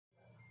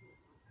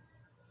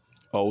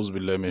أعوذ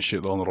بالله من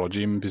الشيطان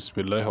الرجيم بسم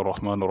الله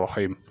الرحمن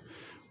الرحيم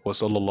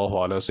وصلى الله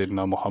على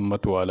سيدنا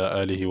محمد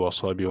وعلى آله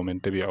وصحبه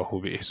ومن تبعه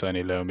بإحسان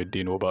إلى يوم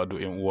الدين وبعد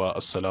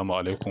والسلام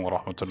عليكم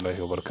ورحمة الله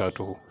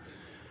وبركاته.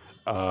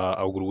 a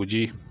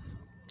gurguje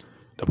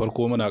da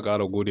farko muna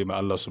ƙara gode ma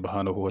Allah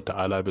subhanahu wa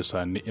ta'ala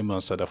bisa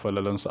ni'imansa da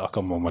falalansa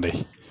akan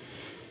mummunai.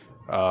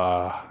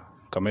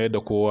 Kamar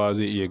yadda kowa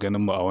zai iya ganin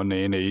mu a wannan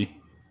yanayi,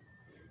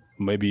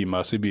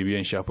 masu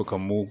bibiyan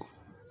shafukan mu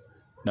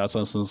na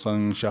san sun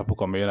san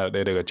shafukan mu yana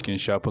ɗaya daga cikin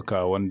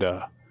shafuka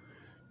wanda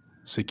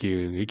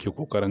yake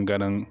kokarin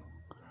ganin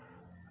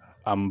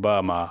an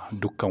ba ma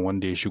dukkan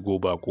wanda ya shigo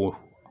bako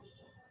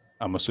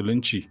a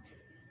musulunci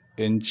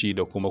yanci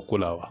da kuma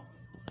kulawa.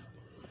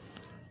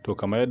 To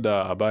kamar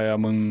yadda a baya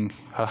mun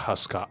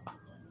haska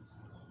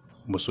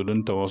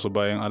musulunta wasu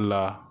bayan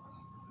Allah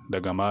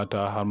daga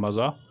mata har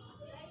maza,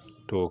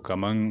 to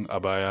kaman a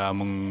baya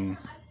mun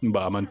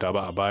ba a manta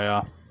ba, a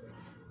baya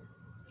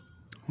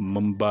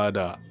mun ba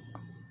da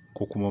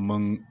ko kuma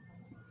mun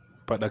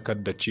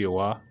faɗakar da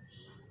cewa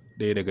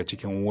ɗaya daga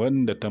cikin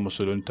wanda ta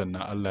musulunta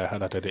na Allah ya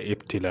haɗa ta da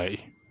ibtila'i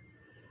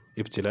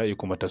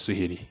kuma ta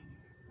sihiri,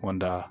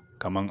 wanda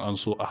kaman an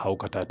so a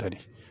haukata ta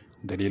ne.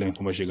 Dalilin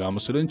kuma shiga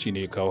musulunci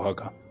ne ya kawo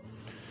haka,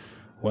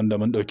 wanda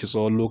mun ɗauki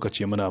tsawon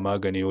lokaci muna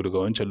magani. Daga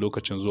wancan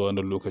lokacin zuwa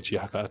wannan lokaci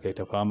haka aka yi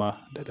ta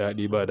fama da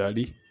daɗi ba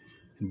daɗi,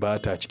 ba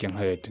ta cikin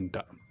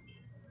hayyacinta,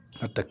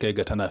 hatta kai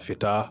ga tana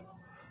fita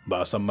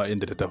ba a san ma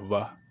inda ta tafi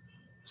ba,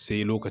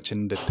 sai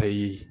lokacin da ta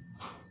yi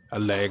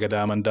Allah ya ga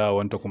daman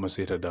dawowanta kuma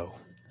sai ta dawo.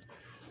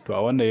 To a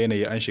wannan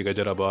yanayi an shiga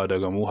jarabawa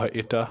daga mu har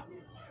ita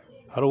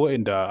har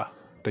wa'inda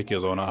take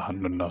zaune a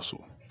hannun nasu.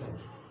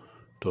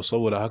 To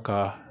saboda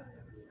haka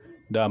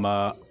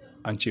dama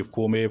an ce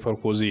komai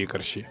farko zai yi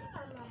ƙarshe.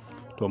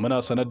 To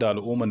muna sanar da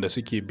al'umman da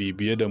suke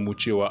bibiye da mu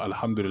cewa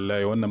alhamdulillah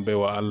wannan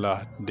baiwa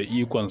Allah da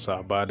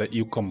ikonsa ba da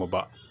ikonmu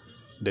ba,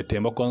 da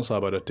taimakonsa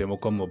ba da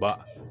taimakonmu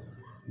ba,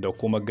 da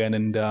kuma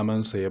ganin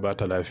damansa ya ba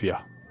ta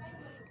lafiya.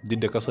 Duk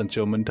da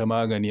kasancewa mun ta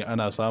magani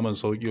ana samun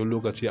sauƙi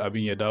lokaci,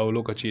 abin ya dawo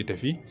lokaci ya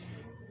tafi,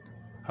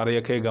 har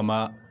ya kai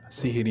gama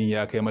sihirin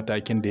ya kai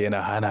matakin da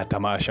yana hana ta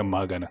ma shan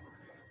maganin.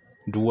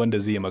 Duk wanda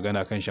zai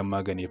magana kan shan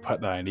magani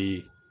faɗa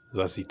ne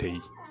za su yi ta yi.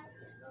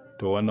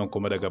 To wannan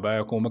kuma daga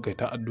baya kuma muka yi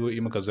ta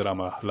addu'o'i, muka zira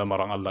ma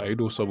lamarin Allah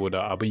ido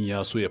saboda abin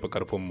ya so ya fi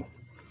ƙarfinmu.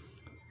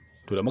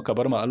 To da muka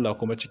bar ma Allah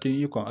kuma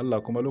cikin ikon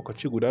Allah kuma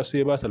lokaci guda sai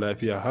ya ba ta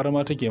lafiya, har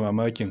ma take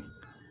mamakin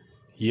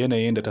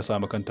yanayin da ta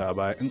samu kanta a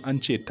baya. In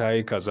an ce ta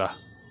yi kaza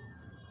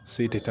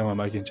sai ta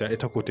mamakin cewa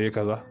ita ko ta yi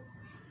kaza.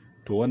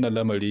 To wannan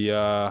lamari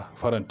ya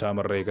faranta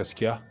min rai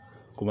gaskiya,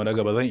 kuma na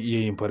gaba zan iya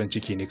yin farin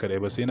ciki ne kadai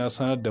ba, sai na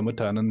sanar da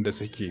mutanen da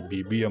suke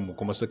bibiyan mu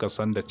kuma suka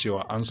san da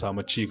cewa an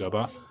samu ci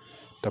gaba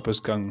ta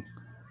fuskan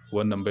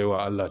wannan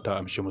baiwa Allah ta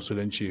amshi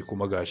musulunci,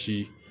 kuma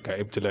gashi ga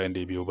ibtila'in da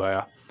ya biyo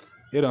baya.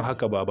 Irin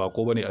haka ba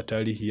bako bane a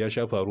tarihi, ya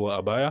sha faruwa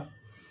a baya,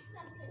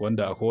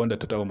 wanda akwai wanda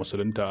ta taba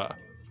musulunta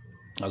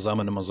a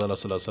zamanin manzo Allah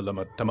sallallahu alaihi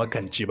wasallam, ta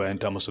makanci bayan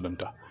ta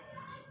musulunta.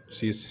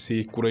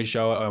 Sai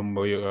Qurayshawa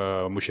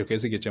mushrikai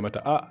suke ce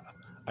mata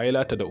ai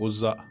Lata da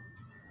Uzza,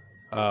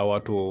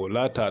 wato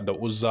Lata da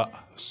Uzza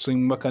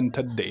sun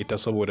makantar da ita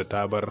saboda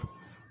ta bar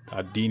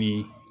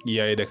addini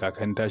iyaye da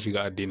kakan ta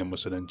shiga addinin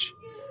musulunci.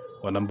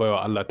 Wannan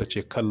baiwa Allah ta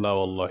ce kalla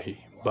wallahi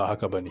ba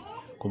haka bane,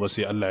 kuma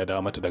sai Allah ya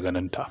dawo mata da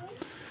ganinta.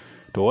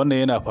 To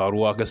wannan yana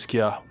faruwa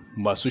gaskiya,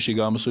 masu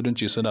shiga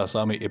musulunci suna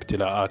samun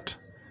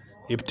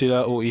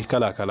ibtila'o'i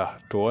kala-kala.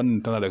 To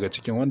wannan tana daga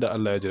cikin wanda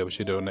Allah ya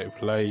jarabce da wannan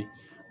ibtila'i,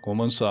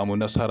 kuma mun samu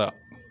nasara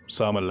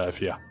samun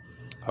lafiya.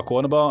 Akwai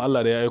wani bawan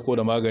Allah da ya aiko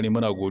da magani,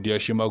 muna godiya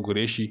shi ma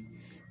gure shi,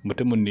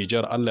 mutumin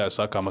Nijar, Allah ya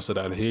saka masa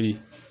da alheri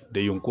da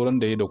yunkurin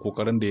da ya da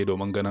kokarin da ya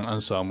domin ganin an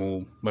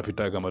samu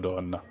mafita game da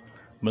wannan.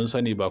 Mun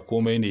sani ba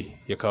komai ne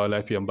ya kawo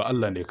lafiyan ba,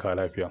 Allah ne ya kawo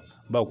lafiyan,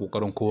 ba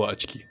kokarin kowa a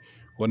ciki.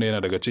 Wannan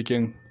yana daga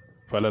cikin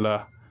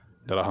falala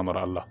da rahamar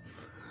Allah.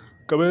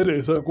 Kamar yadda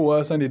isa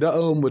kowa sani,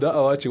 da'awar mu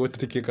da'awa ce wacce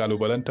take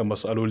kalubalantar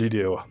matsaloli da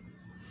yawa,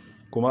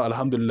 kuma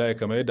alhamdulillah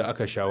kamar yadda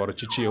aka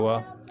shawarci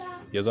cewa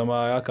ya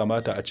zama ya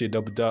kamata a ce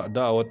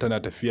da'awar tana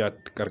tafiya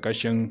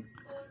karkashin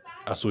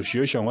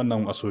association.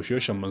 Wannan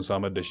association mun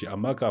samar da shi,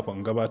 amma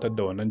kafin gabatar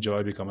da wannan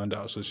jawabi kamar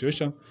da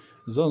association,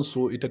 zan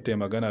so ita ta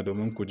magana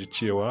domin ku ji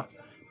cewa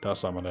ta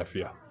samu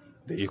lafiya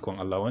da ikon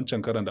Allah.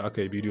 Wancan karan da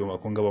aka yi bidiyo ma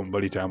kun ga ban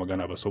bari ta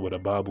magana ba saboda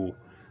babu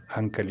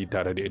hankali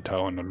tare da ita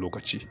wannan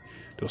lokaci.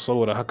 To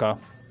saboda haka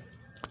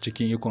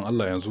cikin ikon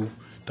Allah yanzu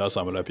ta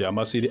samu lafiya,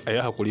 amma sai dai a yi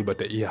hakuri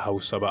bata iya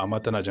Hausa ba, amma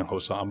tana jin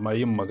Hausa, amma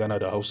yin magana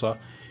da Hausa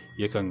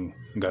yakan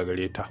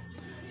gagare ta.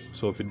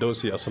 So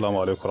Firdausi,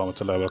 assalamu alaikum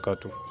warahmatullahi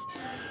wabarakatuh.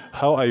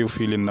 How are you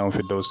feeling now,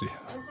 Firdausi?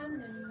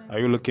 Are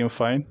you looking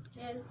fine?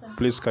 Yes, sir.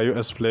 Please, can you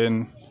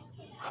explain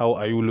how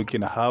are you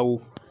looking,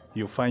 how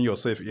you find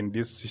yourself in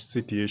this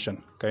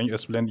situation? Can you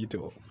explain it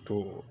to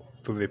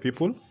the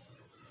people?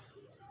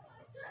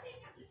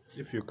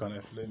 If you can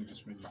explain,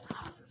 bismillah.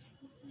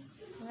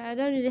 I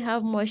don't really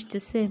have much to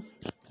say,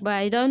 but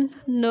I don't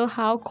know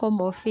how come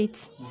of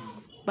it.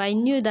 But I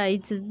knew that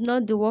it is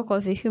not the work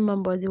of a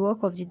human, but the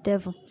work of the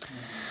devil.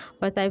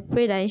 But I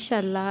pray that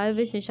inshallah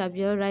everything shall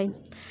be alright.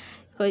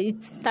 because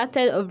it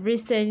started of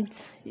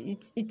recent.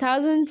 It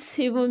hasn't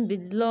even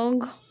been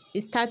long.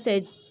 It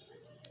started,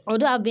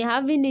 although I've been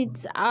having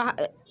it.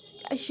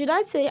 Should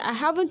I say I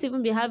haven't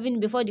even been having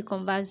before the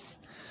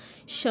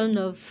conversion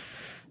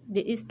of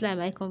the Islam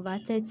I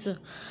converted to,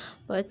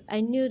 but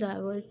I knew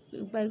that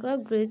by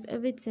God's grace,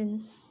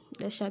 everything,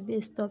 there shall be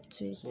a stop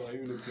to it. So are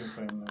you looking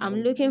fine? I'm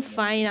looking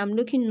fine. I'm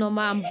looking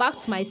normal. I'm back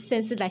to my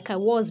senses like I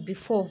was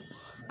before.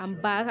 I'm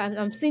back.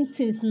 I'm seeing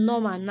things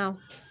normal now.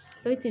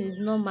 Everything is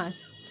normal.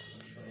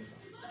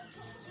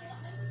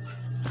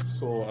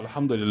 So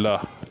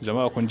alhamdulillah,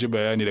 jama'a kun ji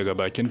bayani daga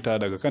bakinta,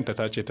 daga kanta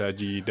ta ce ta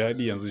ji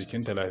daɗi, yanzu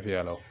jikinta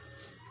lafiya lau.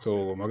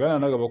 To magana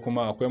na gaba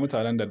kuma akwai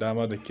mutanen da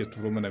dama da ke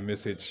turo mana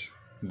message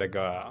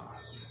daga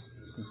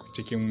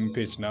cikin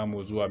page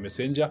namu zuwa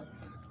messenger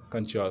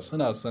kan cewa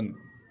suna son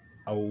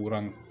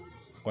auren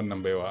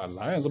wannan baiwa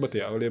Allah. Yanzu bata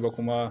yi aure ba,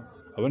 kuma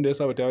abin da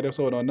yasa bata yi aure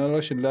saboda wannan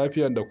rashin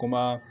lafiyar da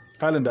kuma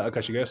halin da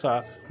aka shiga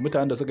yasa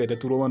mutanen da suka yi ta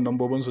turo mana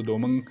nambobin su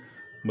domin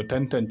mu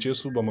tantance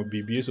su, ba mu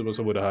bibiye su ba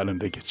saboda halin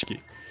da ke ciki.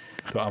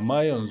 To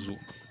amma yanzu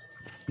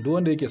duk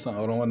wanda yake son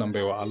auren wannan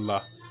baiwa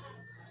Allah,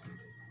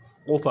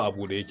 kofa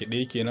abu da yake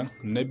ɗaya kenan.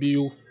 Na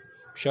biyu,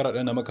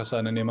 sharaɗin da muka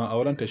sa na neman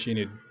aurenta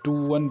shine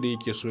duk wanda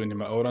yake so ya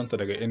nemi aurenta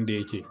daga inda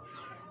yake,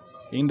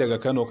 in daga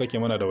Kano kake,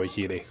 mana da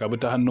wakilai, ka bi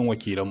ta hannun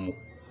wakilanmu,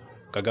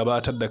 ka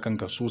gabatar da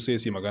kanka, su sai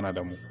su magana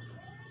da mu.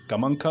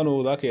 Kaman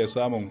Kano za ka iya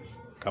samun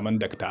kaman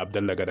Dr.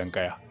 Abdallah Gadon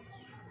Kaya.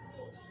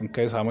 In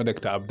kai samu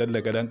Dr.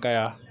 Abdallah Gadon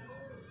Kaya,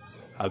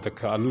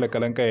 Dr. Abdallah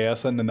Gadon Kaya ya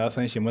san da na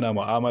san shi, muna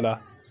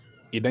mu'amala.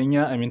 Idan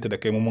ya aminta da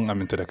kai, mun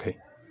aminta da kai.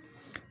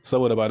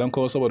 Saboda ba don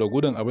kawo, saboda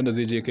gudun abin da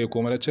zai je kai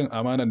kuma na cin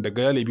amanan da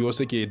galibi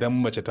wasu ke, idan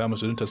mace ta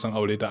musulunta sun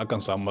aure ta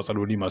akan samu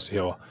matsaloli masu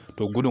yawa.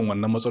 To gudun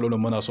wannan matsalolin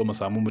muna so mu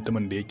samu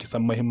mutumin da yake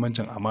san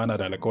muhimmancin amana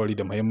da alƙawari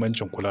da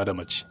muhimmancin kula da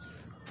mace.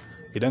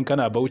 Idan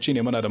kana Bauchi ne,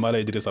 muna da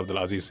Malam Idris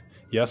Abdulaziz,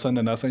 ya san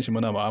da na san shi,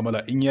 muna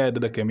mu'amala. In ya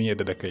yarda da kai, mun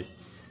yarda da kai.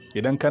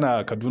 Idan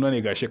kana Kaduna ne,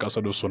 gashi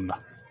Kasadu Sunna,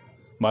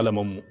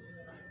 malamin mu.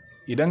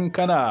 Idan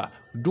kana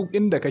duk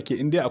inda kake,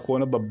 in dai akwai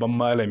wani babban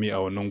malami a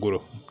wannan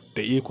gurin,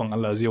 da ikon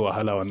Allah zai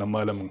wahala wannan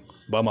malamin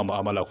ba ma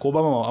mu'amala, ko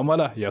ba ma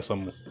mu'amala ya san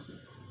mu.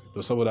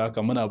 To saboda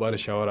haka muna ba da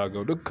shawara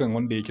ga dukkan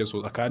wanda yake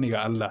so tsakani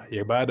ga Allah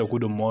ya ba da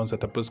gudunmawansa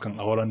ta fuskan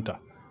aurenta.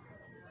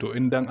 To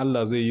in dan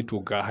Allah zai yi, to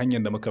ga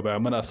hanyar da muka baya,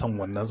 muna son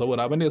wannan.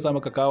 Saboda abin da ya sa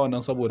muka kawo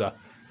wannan, saboda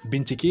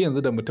bincike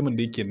yanzu da mutumin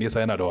da yake nesa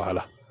yana da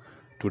wahala.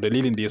 To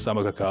dalilin da ya sa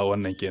muka kawo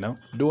wannan kenan.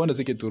 Duk wanda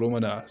suke turo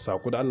mana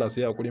sako da Allah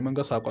sai hakuri, mun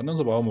ga sakonnin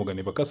su ba mu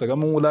gani ba, kasa ga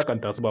mun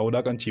wulakanta su, ba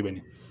wulakanci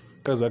bane,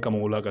 kasa ga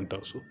mun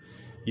wulakanta su.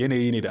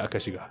 Yanayi ne da aka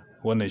shiga,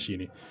 wannan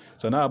shine.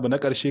 Sannan abu na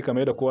ƙarshe,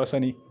 kamar yadda kowa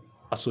sani,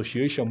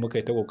 association muka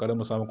yi ta kokarin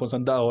mu samu. Kun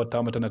san da'awar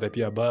ta mu tana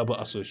tafiya babu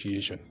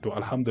association. To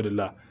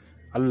alhamdulillah,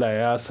 Allah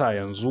ya sa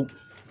yanzu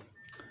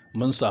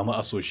mun samu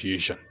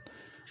association.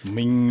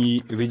 Mun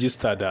yi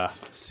rijista da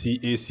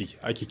CAC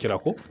ake kira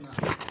ko?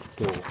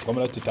 To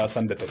gwamnati ta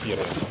san da tafiyar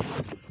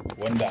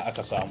wanda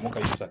aka samu, muka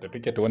yi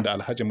certificate wanda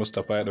Alhaji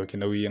Mustapha ya dauki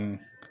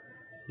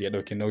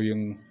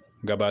nauyin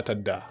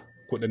gabatar da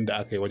kuɗin da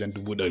aka yi wajen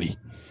 100,000.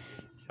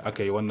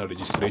 Aka yi wannan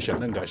registration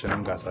din, gashi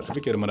nan ga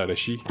certificate muna da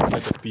shi na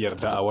tafiyar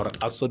da'awar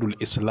Asadul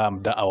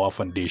Islam Da'awa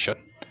Foundation.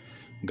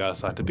 Ga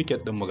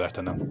certificate din mu ga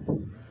ta nan,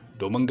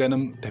 domin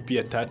ganin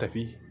tafiyar ta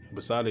tafi.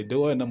 Misali da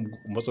wayannan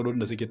matsalolin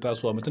da suke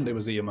tasowa, mutum da ba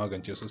zai iya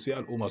magance su, sai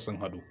al'umma sun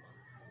hadu.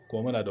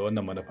 Kuma muna da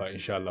wannan manufa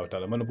insha Allah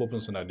ta'ala. Manufofin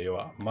suna da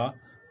yawa, amma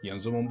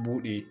yanzu mun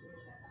bude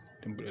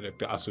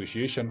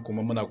association,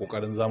 kuma muna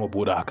kokarin zamu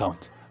bude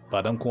account,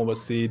 ba dan kuma ba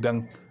sai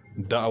dan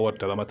da'awar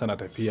ta zama tana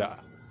tafiya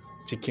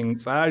cikin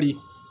tsari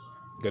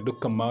ga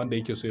dukkan ma wanda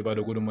yake so ya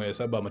bada gudunmawa. Ya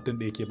saba mutum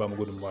da yake ba mu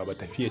gudunmawa ba,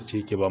 tafiyar ce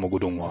yake ba mu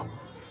gudunmawa.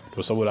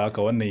 To saboda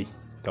haka wannan,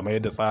 kamar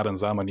yadda tsarin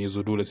zamani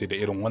zo, dole sai da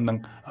irin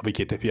wannan abu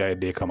ke tafiya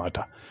yadda ya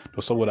kamata.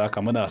 To saboda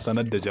haka muna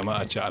sanar da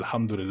jama'a ce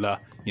alhamdulillah,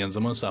 yanzu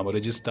mun samu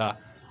rajista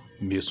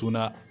mai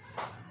suna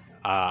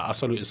a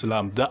Asalul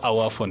Islam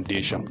Da'awa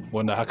Foundation,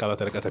 wanda haka za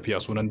ta rika tafiya,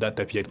 sunan da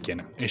tafiyar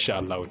kenan insha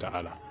Allah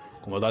ta'ala.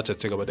 Kuma za ta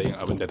ci gaba da yin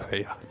abin da ta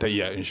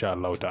iya insha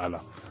Allah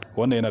ta'ala.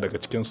 Wannan yana daga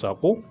cikin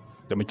sako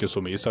da muke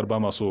so mu isar, ba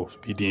maso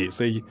bidiyo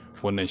sai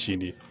wannan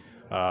shine.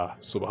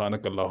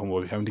 Subhanakallahumma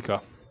wa bihamdika.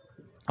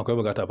 Akwai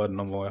bukata ba da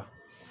namban waya?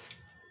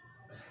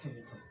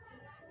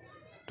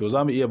 To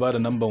za mu iya ba da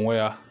namban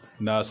waya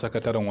na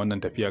sakataren wannan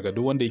tafiya ga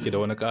duk wanda yake da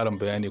wani ƙarin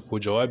bayani ko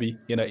jawabi,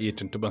 yana iya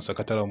tuntuban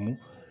sakataren mu,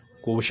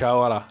 ko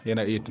shawara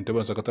yana iya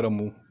tuntuban sakataren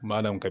mu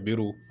Malam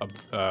Kabiru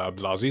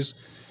Abdulaziz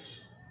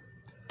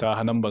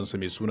ta nambansa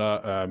mai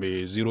suna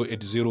mai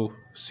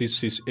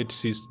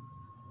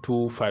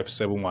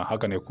 08066862571,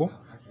 haka ne ko?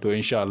 To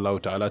insha Allah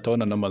ta'ala ta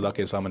wannan namba zaka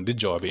yi samun duk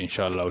jawabi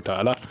insha Allah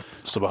ta'ala.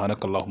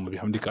 Subhanakallahumma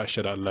bihamdika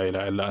ashhadu an la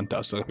ilaha illa anta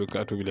astaghfiruka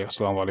wa atubu ilayk.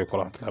 Assalamu alaikum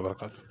wa rahmatullahi wa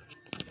barakatuh.